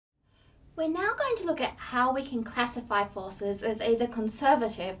We're now going to look at how we can classify forces as either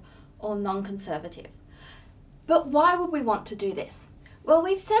conservative or non-conservative. But why would we want to do this? Well,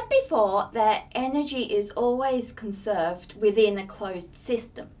 we've said before that energy is always conserved within a closed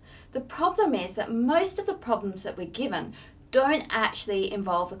system. The problem is that most of the problems that we're given don't actually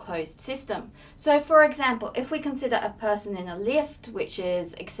involve a closed system. So for example, if we consider a person in a lift which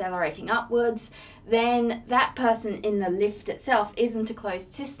is accelerating upwards, then that person in the lift itself isn't a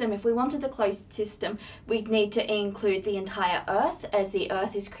closed system. If we wanted a closed system, we'd need to include the entire Earth, as the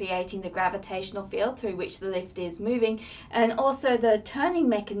Earth is creating the gravitational field through which the lift is moving, and also the turning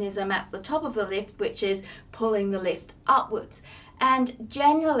mechanism at the top of the lift which is pulling the lift upwards. And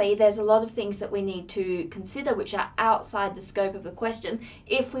generally there's a lot of things that we need to consider which are outside the scope of the question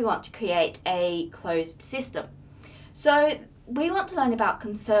if we want to create a closed system. So we want to learn about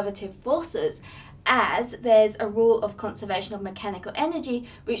conservative forces, as there's a rule of conservation of mechanical energy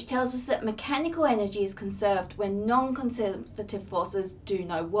which tells us that mechanical energy is conserved when non-conservative forces do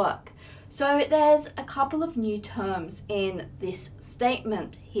no work. So there's a couple of new terms in this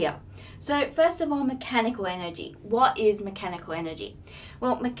statement here. So first of all, mechanical energy. What is mechanical energy?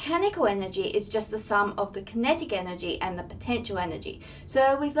 Well, mechanical energy is just the sum of the kinetic energy and the potential energy.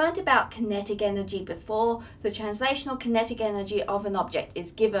 So we've learned about kinetic energy before. The translational kinetic energy of an object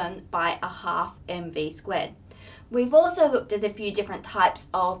is given by a half mv squared. We've also looked at a few different types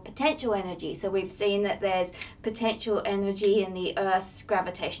of potential energy. So we've seen that there's potential energy in the Earth's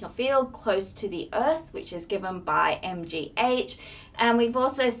gravitational field close to the Earth, which is given by mgh. And we've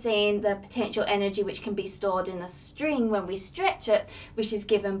also seen the potential energy which can be stored in a string when we stretch it, which is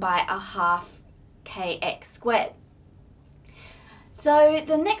given by a half kx squared. So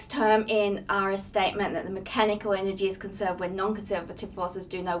the next term in our statement that the mechanical energy is conserved when non-conservative forces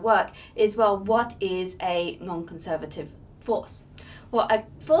do no work is, well, what is a non-conservative force? Well, a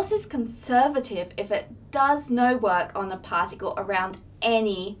force is conservative if it does no work on a particle around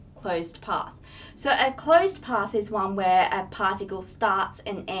any closed path. So a closed path is one where a particle starts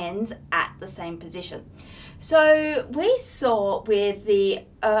and ends at the same position. So we saw with the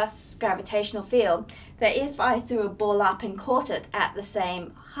Earth's gravitational field that if I threw a ball up and caught it at the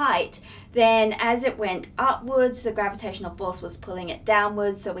same height, then as it went upwards, the gravitational force was pulling it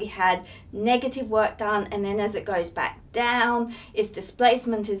downwards, so we had negative work done, and then as it goes back down, its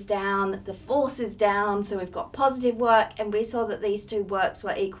displacement is down, the force is down, so we've got positive work, and we saw that these two works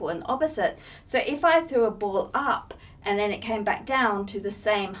were equal and opposite. So if I threw a ball up and then it came back down to the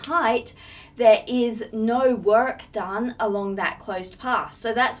same height, there is no work done along that closed path.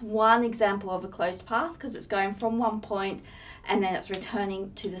 So that's one example of a closed path, because it's going from one point and then it's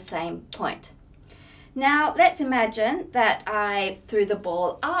returning to the same point. Now let's imagine that I threw the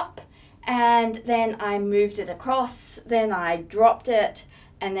ball up and then I moved it across, then I dropped it,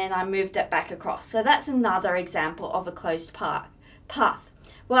 and then I moved it back across. So that's another example of a closed path.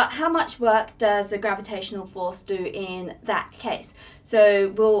 Well, how much work does the gravitational force do in that case? So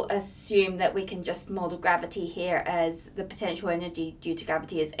we'll assume that we can just model gravity here as the potential energy due to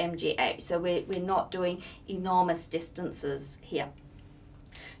gravity is mgh. So we're not doing enormous distances here.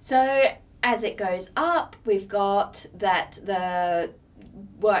 So as it goes up, we've got that the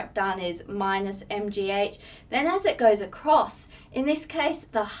work done is minus mgh. Then as it goes across, in this case,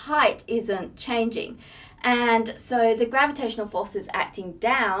 the height isn't changing. And so the gravitational force is acting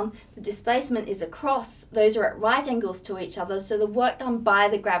down, the displacement is across, those are at right angles to each other, so the work done by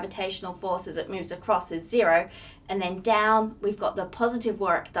the gravitational force as it moves across is 0, and then down we've got the positive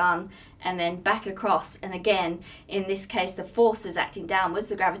work done, and then back across, and again in this case the force is acting downwards,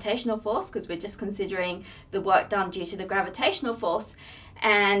 the gravitational force, because we're just considering the work done due to the gravitational force,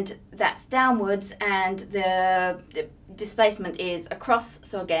 and that's downwards, and the displacement is across,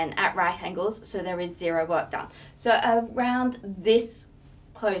 so again at right angles, so there is 0 work done. So around this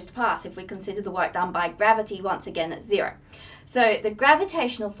closed path, if we consider the work done by gravity, once again at 0. So the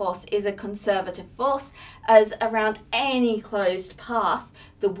gravitational force is a conservative force, as around any closed path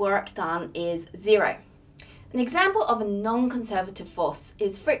the work done is 0. An example of a non-conservative force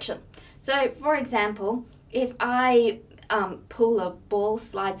is friction. So for example, if I pull a ball,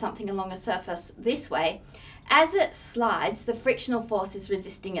 slide something along a surface this way, as it slides, the frictional force is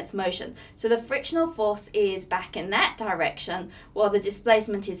resisting its motion. So the frictional force is back in that direction, while the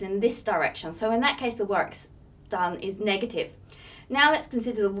displacement is in this direction. So in that case, the work done is negative. Now let's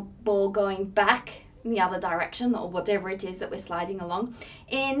consider the ball going back in the other direction, or whatever it is that we're sliding along.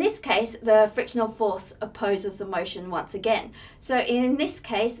 In this case, the frictional force opposes the motion once again. So in this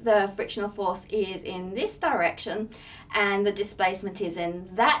case, the frictional force is in this direction and the displacement is in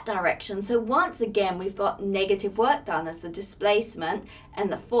that direction. So once again, we've got negative work done, as the displacement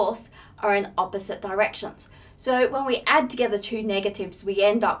and the force are in opposite directions. So when we add together two negatives, we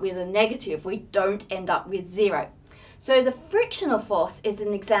end up with a negative. We don't end up with zero. So the frictional force is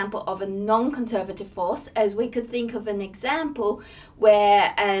an example of a non-conservative force, as we could think of an example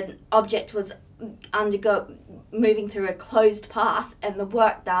where an object was moving through a closed path and the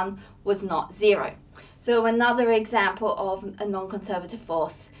work done was not zero. So another example of a non-conservative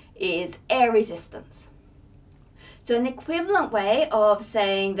force is air resistance. So an equivalent way of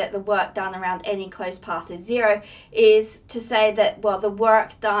saying that the work done around any closed path is zero is to say that, well, the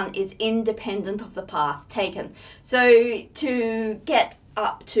work done is independent of the path taken. So to get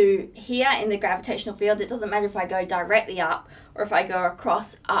up to here in the gravitational field, it doesn't matter if I go directly up or if I go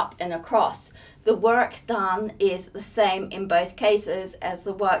across, up and across. The work done is the same in both cases, as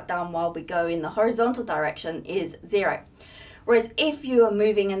the work done while we go in the horizontal direction is zero. Whereas if you are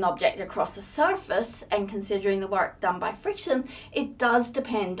moving an object across a surface and considering the work done by friction, it does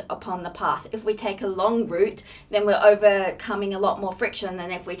depend upon the path. If we take a long route, then we're overcoming a lot more friction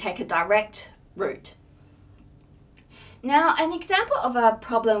than if we take a direct route. Now, an example of a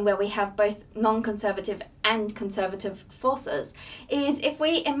problem where we have both non-conservative and conservative forces is if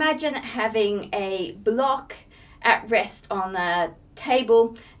we imagine having a block at rest on a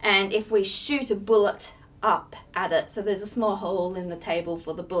table, and if we shoot a bullet up at it, so there's a small hole in the table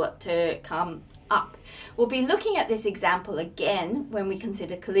for the bullet to come up. We'll be looking at this example again when we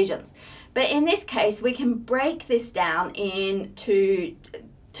consider collisions, but in this case we can break this down into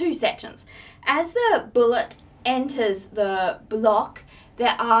two sections. As the bullet enters the block,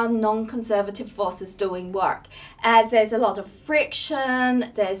 there are non-conservative forces doing work, as there's a lot of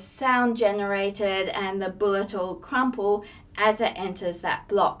friction, there's sound generated, and the bullet will crumple as it enters that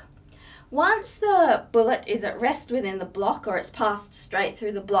block. Once the bullet is at rest within the block, or it's passed straight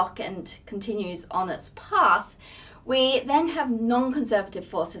through the block and continues on its path, we then have non-conservative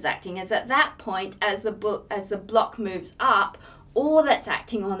forces acting, as at that point, as the block moves up, all that's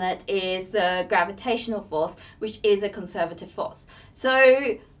acting on it is the gravitational force, which is a conservative force.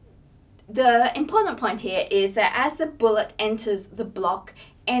 So the important point here is that as the bullet enters the block,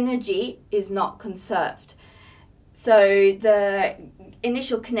 energy is not conserved. So the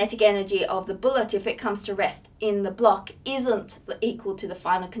initial kinetic energy of the bullet, if it comes to rest in the block, isn't equal to the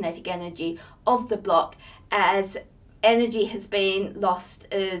final kinetic energy of the block, as energy has been lost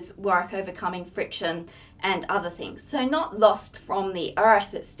as work overcoming friction and other things. So not lost from the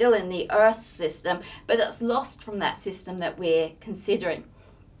Earth, it's still in the Earth system, but it's lost from that system that we're considering.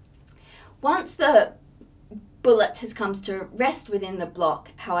 Once the bullet has come to rest within the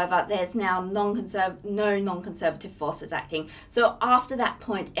block, however, there's now no non-conservative forces acting. So after that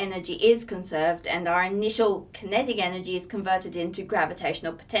point, energy is conserved and our initial kinetic energy is converted into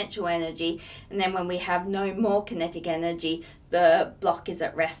gravitational potential energy, and then when we have no more kinetic energy, the block is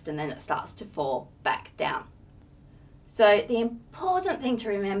at rest and then it starts to fall back down. So the important thing to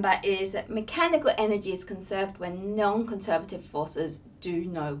remember is that mechanical energy is conserved when non-conservative forces do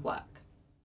no work.